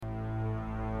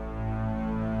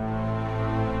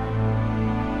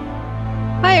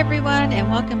everyone, and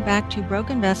welcome back to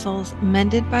Broken Vessels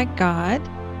Mended by God,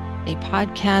 a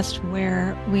podcast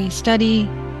where we study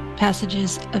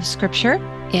passages of Scripture.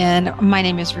 And my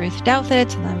name is Ruth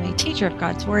Douthit, and I'm a teacher of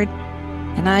God's Word.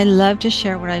 And I love to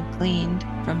share what I've gleaned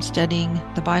from studying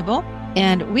the Bible.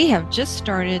 And we have just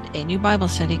started a new Bible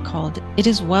study called It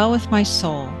Is Well With My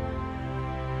Soul.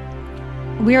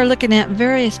 We are looking at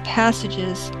various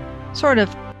passages, sort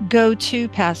of go-to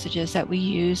passages that we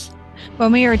use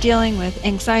when we are dealing with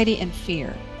anxiety and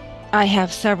fear. I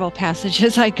have several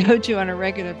passages I go to on a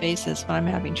regular basis when I'm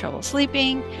having trouble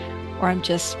sleeping or I'm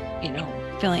just,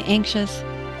 feeling anxious.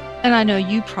 And I know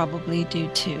you probably do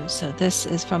too. So this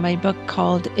is from a book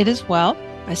called It Is Well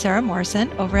by Sarah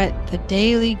Morrison over at the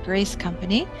Daily Grace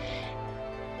Company.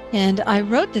 And I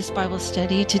wrote this Bible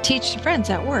study to teach to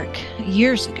friends at work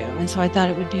years ago. And so I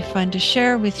thought it would be fun to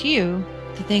share with you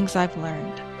the things I've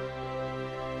learned.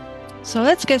 So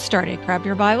let's get started. Grab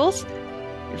your Bibles,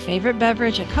 your favorite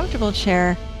beverage, a comfortable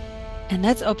chair, and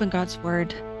let's open God's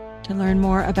Word to learn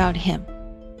more about Him.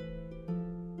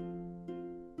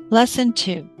 Lesson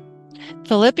 2,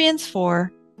 Philippians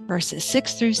 4, verses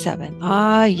 6 through 7.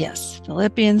 Ah, yes,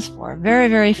 Philippians 4, a very,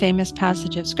 very famous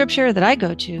passage of Scripture that I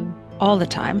go to all the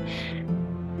time.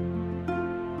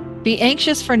 Be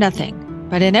anxious for nothing,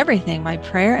 but in everything by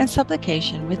prayer and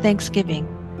supplication with thanksgiving,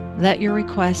 let your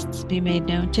requests be made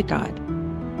known to God.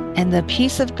 And the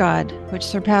peace of God, which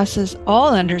surpasses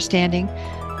all understanding,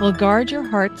 will guard your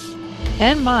hearts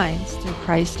and minds through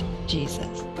Christ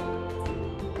Jesus.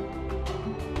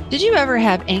 Did you ever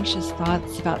have anxious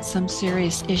thoughts about some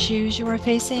serious issues you are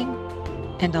facing,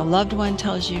 and a loved one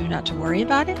tells you not to worry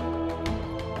about it?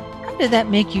 How did that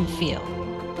make you feel?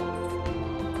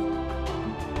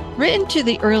 Written to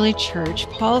the early church,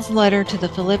 Paul's letter to the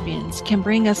Philippians can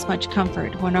bring us much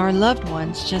comfort when our loved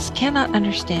ones just cannot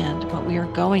understand what we are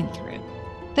going through.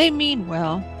 They mean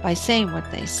well by saying what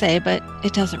they say, but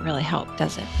it doesn't really help,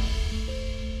 does it?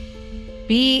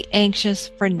 Be anxious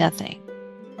for nothing.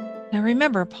 Now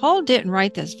remember, Paul didn't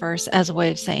write this verse as a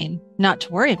way of saying not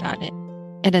to worry about it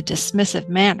in a dismissive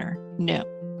manner. No.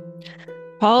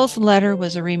 Paul's letter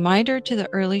was a reminder to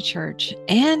the early church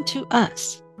and to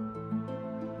us.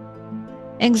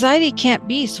 Anxiety can't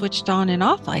be switched on and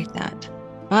off like that,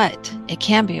 but it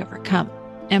can be overcome.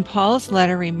 And Paul's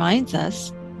letter reminds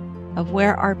us of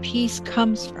where our peace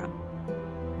comes from,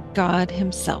 God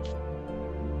Himself.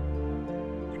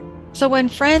 So when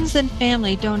friends and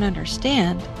family don't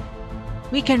understand,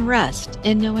 we can rest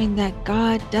in knowing that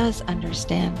God does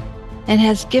understand and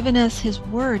has given us His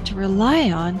word to rely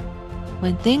on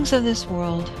when things of this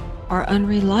world are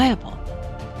unreliable.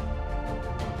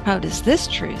 How does this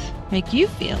truth make you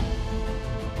feel?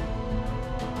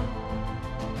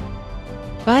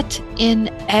 But in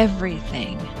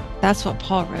everything, that's what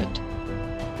Paul wrote.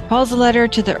 Paul's letter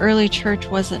to the early church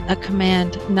wasn't a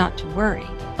command not to worry,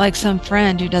 like some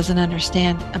friend who doesn't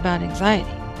understand about anxiety.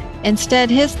 Instead,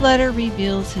 his letter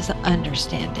reveals his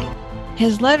understanding.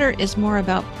 His letter is more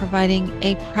about providing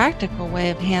a practical way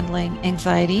of handling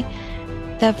anxiety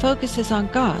that focuses on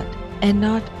God and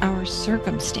not our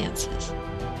circumstances.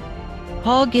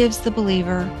 Paul gives the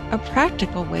believer a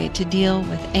practical way to deal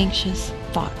with anxious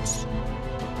thoughts.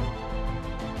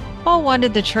 Paul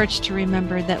wanted the church to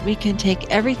remember that we can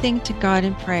take everything to God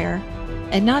in prayer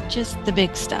and not just the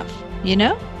big stuff,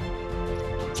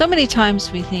 So many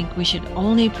times we think we should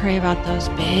only pray about those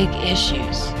big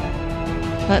issues.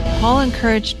 But Paul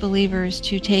encouraged believers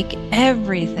to take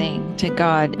everything to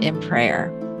God in prayer.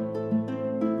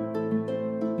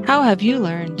 How have you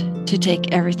learned to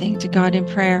take everything to God in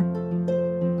prayer?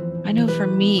 I know for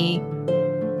me,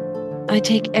 I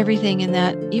take everything in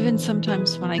that, even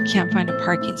sometimes when I can't find a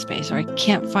parking space or I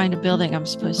can't find a building I'm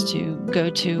supposed to go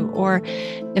to, or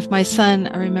if my son,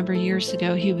 I remember years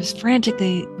ago, he was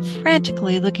frantically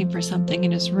looking for something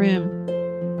in his room.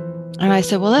 And I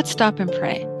said, well, let's stop and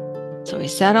pray. So we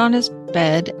sat on his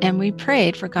bed and we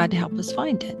prayed for God to help us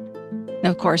find it. And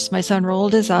of course, my son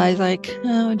rolled his eyes like,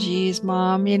 oh, geez,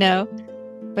 Mom,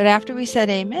 But after we said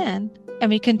amen and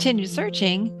we continued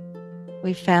searching,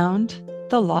 we found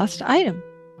the lost item.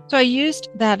 So I used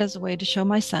that as a way to show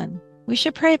my son we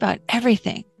should pray about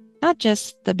everything, not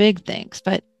just the big things,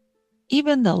 but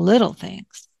even the little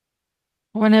things.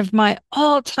 One of my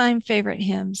all-time favorite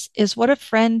hymns is What a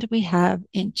Friend We Have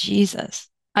in Jesus.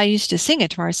 I used to sing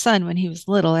it to our son when he was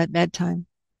little at bedtime.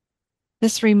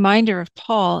 This reminder of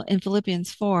Paul in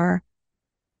Philippians 4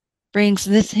 brings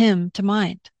this hymn to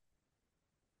mind.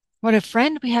 What a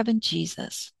friend we have in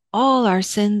Jesus, all our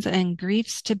sins and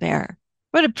griefs to bear.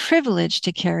 What a privilege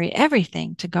to carry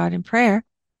everything to God in prayer.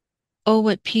 Oh,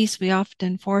 what peace we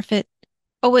often forfeit.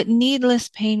 Oh, what needless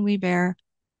pain we bear.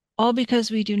 all because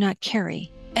we do not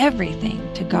carry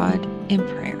everything to God in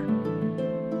prayer.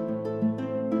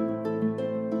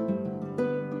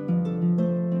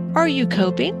 Are you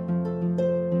coping?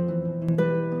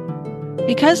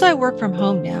 Because I work from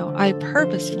home now, I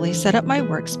purposefully set up my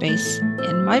workspace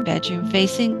in my bedroom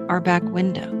facing our back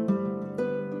window.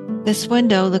 This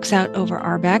window looks out over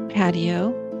our back patio,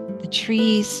 the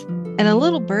trees, and a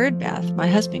little bird bath my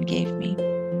husband gave me.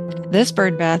 This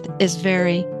bird bath is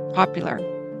very popular.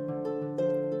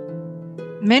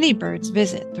 Many birds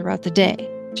visit throughout the day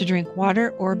to drink water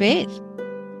or bathe.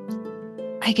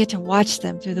 I get to watch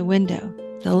them through the window.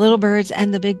 The little birds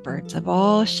and the big birds of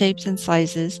all shapes and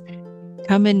sizes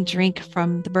come and drink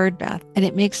from the bird bath, and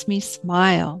it makes me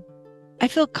smile. I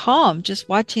feel calm just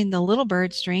watching the little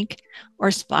birds drink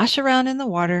or splash around in the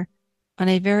water on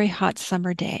a very hot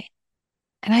summer day.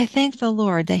 And I thank the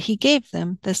Lord that He gave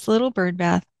them this little bird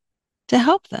bath to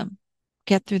help them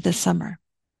get through the summer.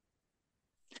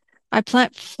 I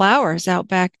plant flowers out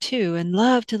back too and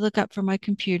love to look up from my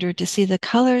computer to see the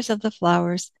colors of the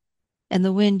flowers and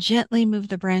the wind gently move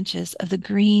the branches of the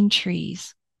green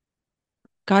trees.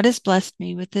 God has blessed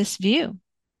me with this view.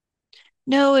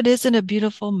 No, it isn't a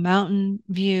beautiful mountain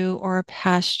view or a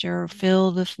pasture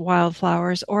filled with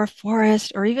wildflowers or a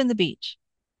forest or even the beach.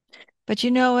 But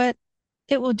you know what?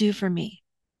 It will do for me.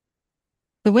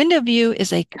 The window view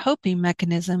is a coping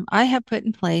mechanism I have put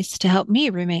in place to help me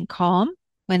remain calm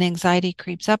when anxiety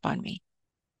creeps up on me.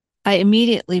 I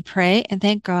immediately pray and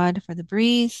thank God for the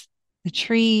breeze, the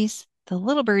trees, the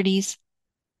little birdies,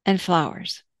 and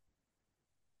flowers.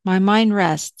 My mind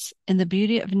rests in the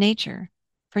beauty of nature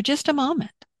for just a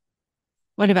moment.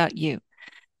 What about you?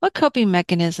 What coping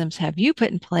mechanisms have you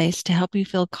put in place to help you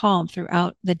feel calm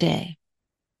throughout the day?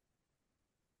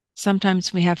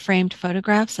 Sometimes we have framed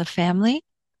photographs of family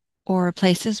or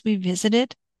places we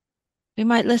visited. We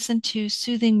might listen to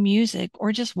soothing music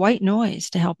or just white noise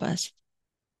to help us.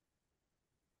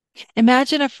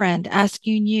 Imagine a friend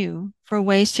asking you for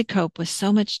ways to cope with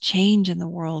so much change in the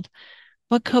world.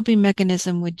 What coping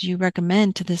mechanism would you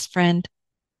recommend to this friend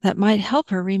that might help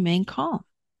her remain calm?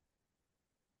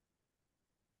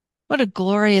 What a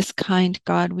glorious, kind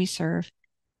God we serve,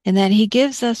 in that He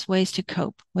gives us ways to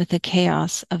cope with the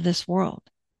chaos of this world.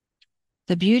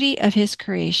 The beauty of His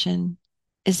creation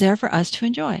is there for us to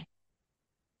enjoy.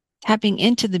 Tapping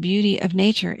into the beauty of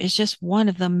nature is just one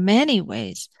of the many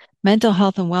ways mental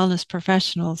health and wellness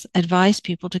professionals advise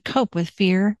people to cope with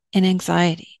fear and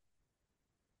anxiety.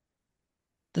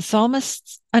 The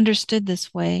psalmists understood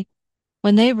this way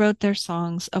when they wrote their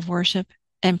songs of worship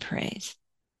and praise.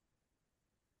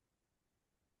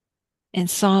 In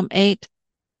Psalm 8,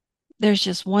 there's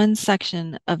just one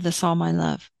section of the psalm I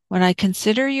love. When I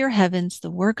consider your heavens,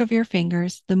 the work of your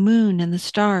fingers, the moon and the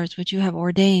stars which you have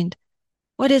ordained,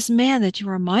 what is man that you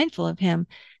are mindful of him,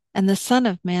 and the Son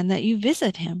of Man that you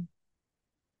visit him?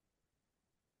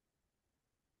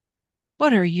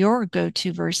 What are your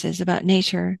go-to verses about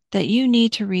nature that you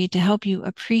need to read to help you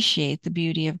appreciate the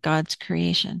beauty of God's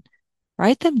creation?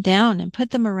 Write them down and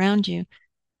put them around you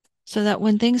so that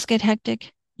when things get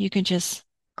hectic, you can just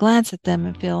glance at them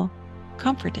and feel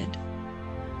comforted.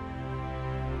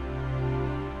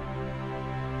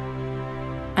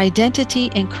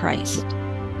 Identity in Christ.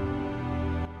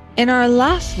 In our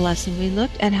last lesson, we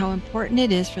looked at how important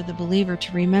it is for the believer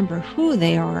to remember who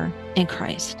they are in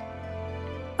Christ.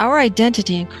 Our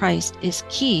identity in Christ is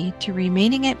key to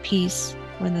remaining at peace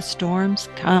when the storms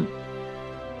come.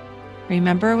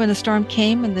 Remember when the storm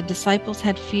came and the disciples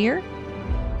had fear?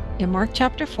 In Mark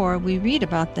chapter 4, we read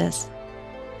about this.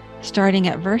 Starting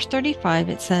at verse 35,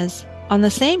 it says, "On the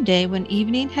same day when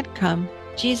evening had come,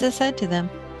 Jesus said to them,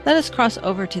 'Let us cross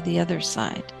over to the other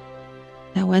side.'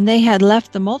 Now when they had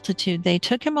left the multitude, they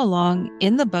took him along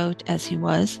in the boat as he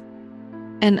was,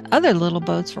 and other little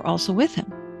boats were also with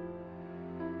him.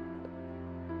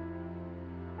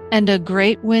 And a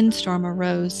great windstorm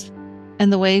arose, and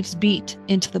the waves beat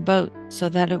into the boat so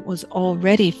that it was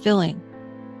already filling.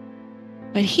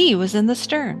 But he was in the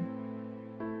stern,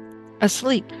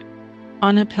 asleep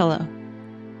on a pillow.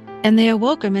 And they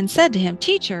awoke him and said to him,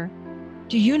 'Teacher,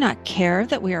 do you not care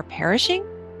that we are perishing?'"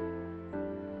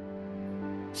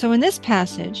 So in this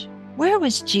passage, where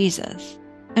was Jesus?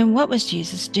 And what was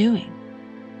Jesus doing?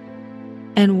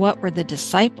 And what were the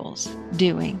disciples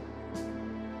doing?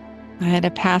 I had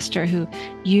a pastor who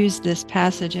used this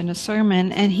passage in a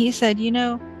sermon, and he said,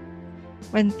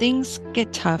 when things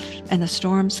get tough and the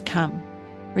storms come,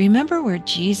 remember where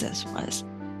Jesus was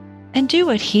and do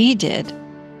what he did.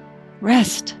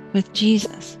 Rest with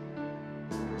Jesus.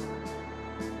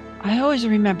 I always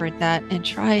remembered that and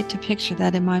tried to picture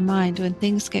that in my mind when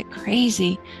things get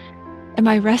crazy. Am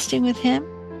I resting with him?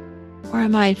 Or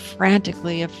am I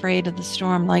frantically afraid of the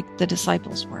storm like the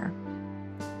disciples were?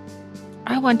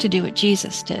 I want to do what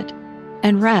Jesus did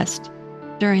and rest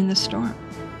during the storm.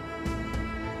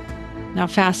 Now,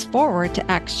 fast forward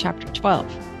to Acts chapter 12.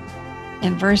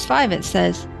 In verse 5, it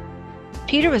says,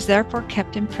 Peter was therefore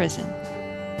kept in prison,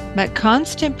 but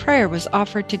constant prayer was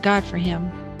offered to God for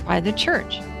him by the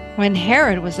church. When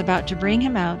Herod was about to bring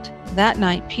him out, that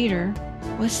night Peter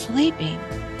was sleeping,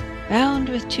 bound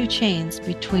with 2 chains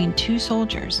between 2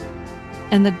 soldiers,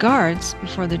 and the guards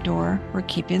before the door were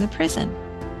keeping the prison.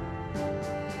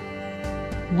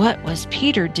 What was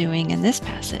Peter doing in this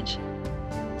passage?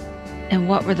 And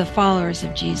what were the followers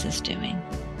of Jesus doing?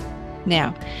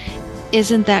 Now,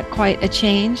 isn't that quite a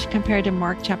change compared to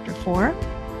Mark chapter 4?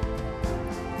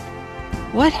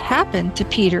 What happened to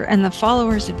Peter and the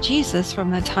followers of Jesus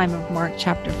from the time of Mark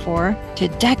chapter 4 to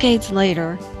decades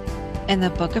later in the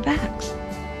book of Acts,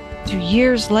 to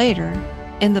years later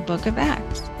in the book of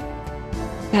Acts?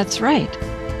 That's right,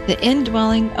 the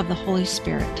indwelling of the Holy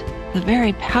Spirit, the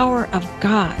very power of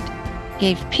God,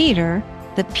 gave Peter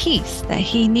the peace that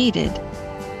he needed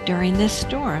during this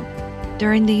storm,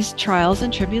 during these trials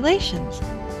and tribulations.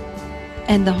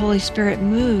 And the Holy Spirit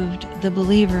moved the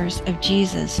believers of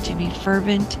Jesus to be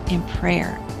fervent in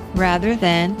prayer rather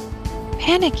than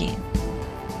panicking.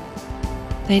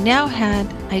 They now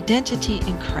had identity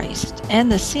in Christ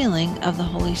and the sealing of the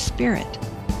Holy Spirit.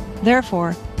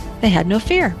 Therefore, they had no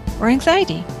fear or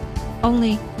anxiety,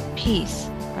 only peace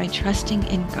by trusting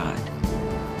in God.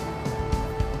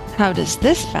 How does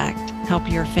this fact help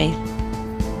your faith?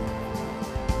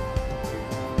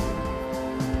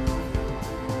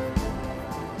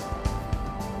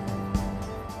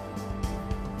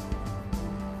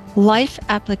 Life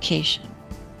application.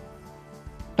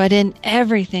 But in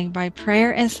everything by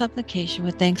prayer and supplication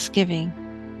with thanksgiving,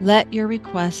 let your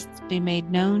requests be made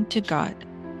known to God.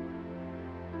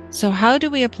 So how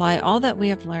do we apply all that we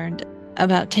have learned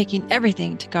about taking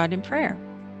everything to God in prayer?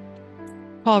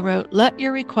 Paul wrote, let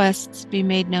your requests be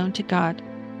made known to God.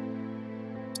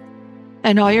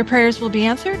 And all your prayers will be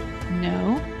answered?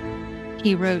 No.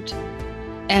 He wrote,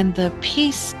 and the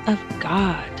peace of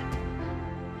God.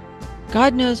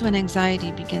 God knows when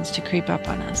anxiety begins to creep up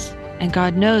on us, and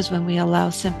God knows when we allow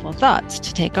sinful thoughts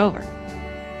to take over.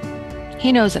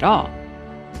 He knows it all.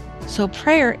 So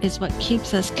prayer is what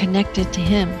keeps us connected to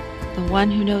Him, the one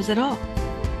who knows it all.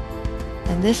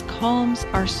 And this calms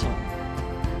our soul,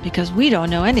 because we don't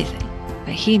know anything,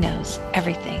 but He knows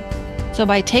everything. So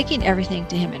by taking everything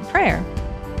to Him in prayer,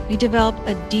 we develop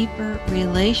a deeper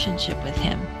relationship with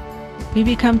Him. We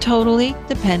become totally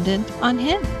dependent on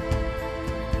Him.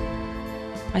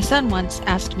 My son once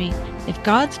asked me, if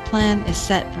God's plan is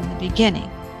set from the beginning,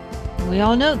 and we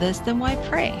all know this, then why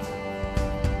pray?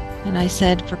 And I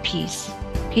said, for peace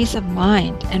of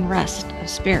mind and rest of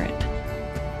spirit.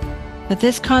 But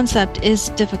this concept is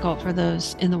difficult for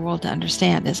those in the world to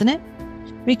understand, isn't it?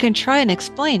 We can try and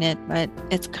explain it, but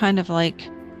it's kind of like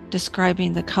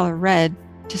describing the color red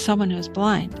to someone who's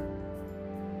blind.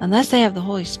 Unless they have the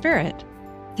Holy Spirit,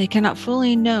 they cannot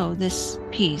fully know this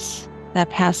peace that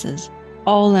passes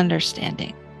all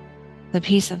understanding. The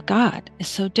peace of God is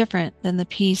so different than the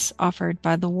peace offered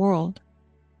by the world.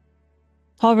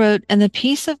 Paul wrote, and the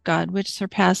peace of God, which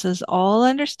surpasses all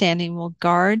understanding, will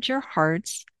guard your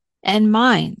hearts and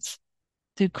minds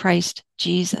through Christ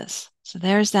Jesus. So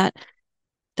there's that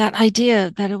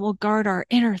idea that it will guard our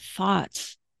inner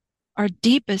thoughts, our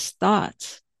deepest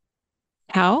thoughts.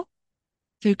 How?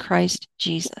 Through Christ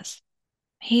Jesus.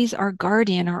 He's our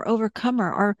guardian, our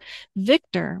overcomer, our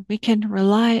victor. We can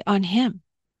rely on Him.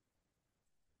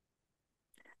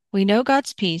 We know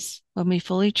God's peace when we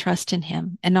fully trust in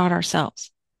Him and not ourselves,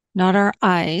 not our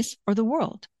eyes or the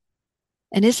world.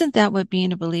 And isn't that what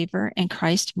being a believer in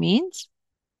Christ means?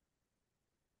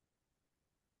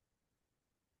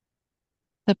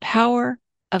 The power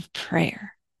of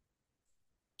prayer.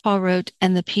 Paul wrote,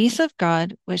 and the peace of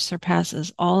God, which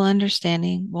surpasses all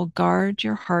understanding, will guard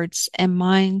your hearts and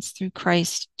minds through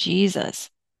Christ Jesus.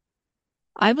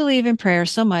 I believe in prayer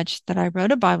so much that I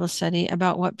wrote a Bible study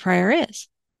about what prayer is,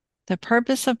 the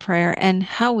purpose of prayer, and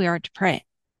how we are to pray.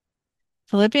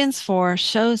 Philippians 4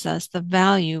 shows us the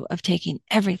value of taking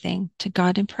everything to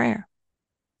God in prayer.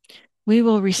 We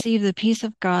will receive the peace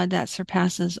of God that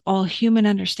surpasses all human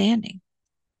understanding.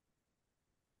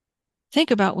 Think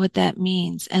about what that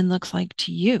means and looks like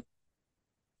to you.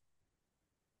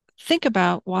 Think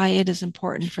about why it is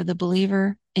important for the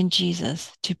believer in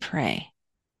Jesus to pray.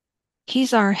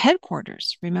 He's our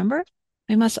headquarters, remember?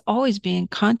 We must always be in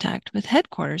contact with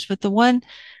headquarters, with the one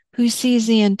who sees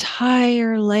the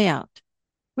entire layout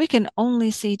We can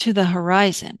only see to the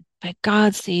horizon, but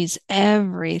God sees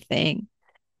everything.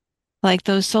 Like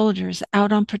those soldiers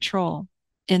out on patrol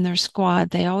in their squad,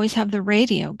 they always have the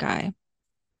radio guy.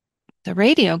 The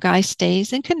radio guy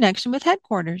stays in connection with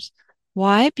headquarters.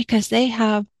 Why? Because they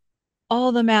have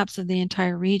all the maps of the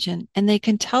entire region and they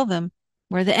can tell them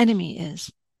where the enemy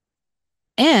is.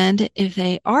 And if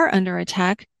they are under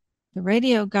attack, the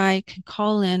radio guy can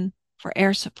call in for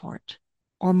air support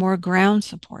or more ground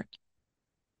support.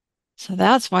 So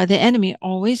that's why the enemy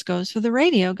always goes for the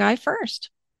radio guy first.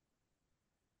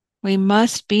 We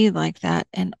must be like that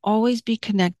and always be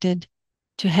connected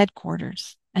to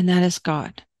headquarters, and that is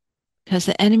God, because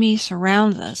the enemy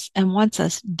surrounds us and wants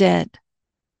us dead.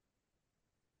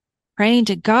 Praying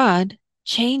to God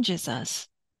changes us.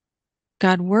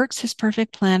 God works his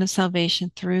perfect plan of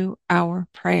salvation through our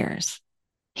prayers.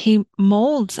 He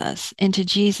molds us into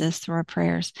Jesus through our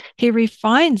prayers. He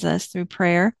refines us through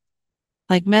prayer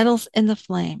like metals in the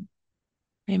flame.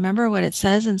 Remember what it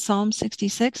says in Psalm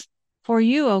 66? For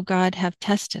you, O God, have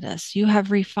tested us. You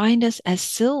have refined us as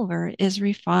silver is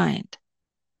refined.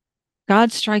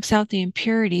 God strikes out the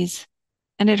impurities,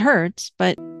 and it hurts,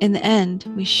 but in the end,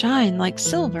 we shine like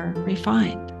silver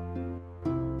refined.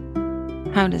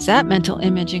 How does that mental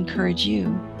image encourage you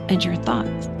and your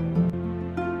thoughts?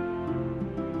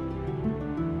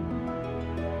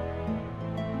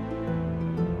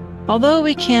 Although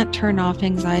we can't turn off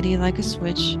anxiety like a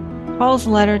switch, Paul's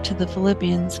letter to the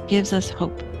Philippians gives us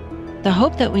hope, the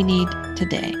hope that we need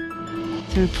today.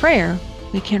 Through prayer,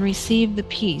 we can receive the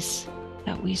peace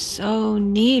that we so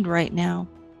need right now.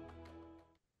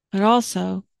 But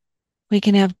also, we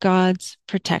can have God's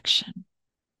protection.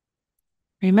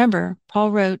 Remember,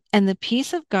 Paul wrote, and the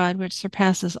peace of God, which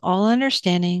surpasses all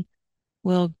understanding,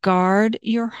 will guard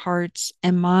your hearts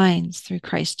and minds through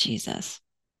Christ Jesus.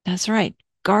 That's right,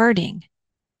 guarding.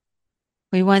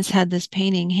 We once had this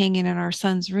painting hanging in our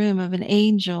son's room of an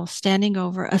angel standing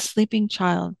over a sleeping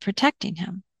child, protecting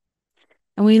him.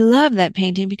 And we love that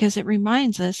painting because it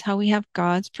reminds us how we have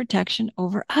God's protection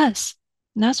over us.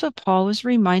 And that's what Paul was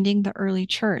reminding the early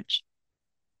church.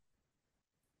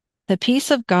 The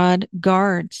peace of God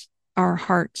guards our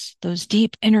hearts, those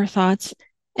deep inner thoughts,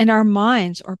 and our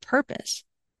minds or purpose.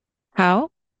 How?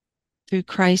 Through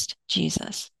Christ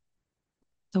Jesus.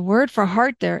 The word for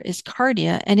heart there is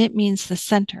cardia, and it means the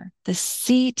center, the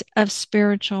seat of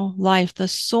spiritual life, the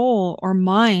soul or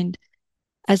mind,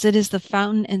 as it is the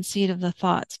fountain and seat of the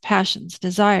thoughts, passions,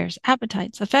 desires,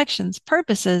 appetites, affections,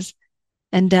 purposes,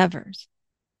 endeavors.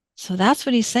 So that's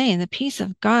what he's saying. The peace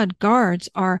of God guards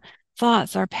our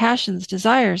thoughts, our passions,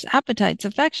 desires, appetites,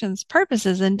 affections,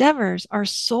 purposes, endeavors, our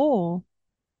soul,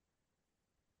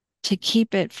 to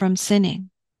keep it from sinning.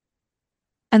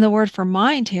 And the word for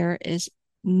mind here is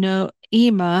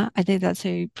noema, I think that's how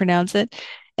you pronounce it,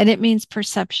 and it means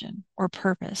perception or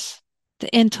purpose, the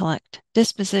intellect,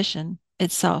 disposition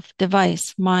itself,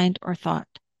 device, mind, or thought.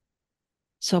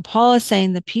 So Paul is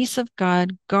saying the peace of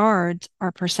God guards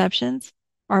our perceptions,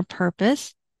 our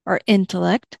purpose, our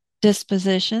intellect,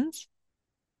 dispositions,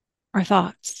 our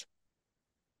thoughts.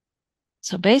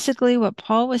 So basically what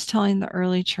Paul was telling the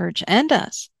early church and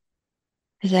us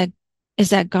is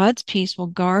that God's peace will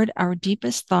guard our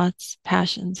deepest thoughts,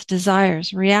 passions,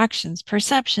 desires, reactions,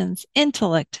 perceptions,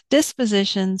 intellect,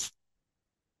 dispositions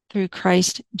through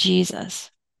Christ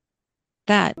Jesus.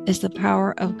 That is the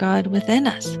power of God within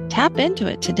us. Tap into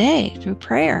it today through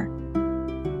prayer.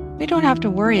 We don't have to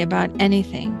worry about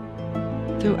anything.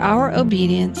 Through our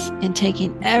obedience in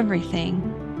taking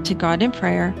everything to God in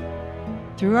prayer,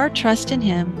 through our trust in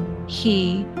Him,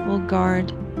 He will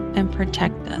guard and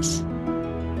protect us.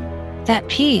 That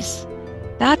peace,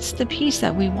 that's the peace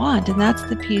that we want, and that's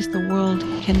the peace the world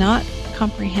cannot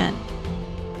comprehend.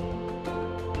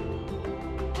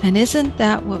 And isn't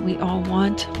that what we all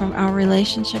want from our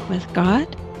relationship with God?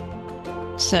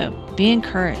 So be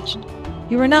encouraged.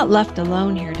 You are not left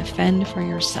alone here to fend for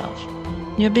yourself.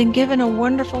 You have been given a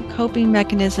wonderful coping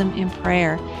mechanism in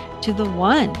prayer to the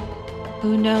one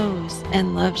who knows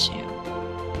and loves you.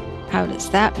 How does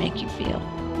that make you feel?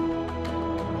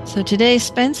 So today,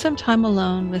 spend some time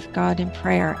alone with God in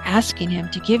prayer, asking Him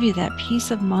to give you that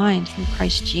peace of mind through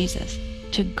Christ Jesus,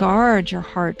 to guard your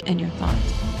heart and your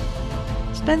thoughts.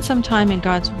 Spend some time in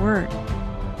God's Word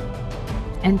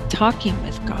and talking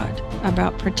with God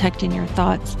about protecting your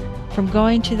thoughts from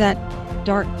going to that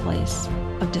dark place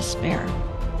of despair.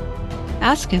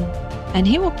 Ask Him, and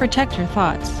He will protect your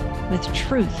thoughts with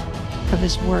truth of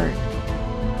His Word.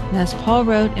 And as Paul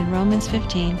wrote in Romans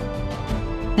 15,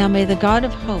 now may the God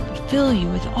of hope fill you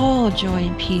with all joy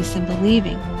and peace in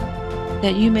believing,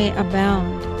 that you may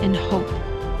abound in hope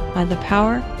by the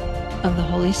power of the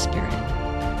Holy Spirit.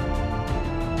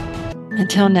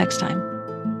 Until next time,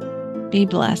 be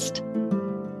blessed.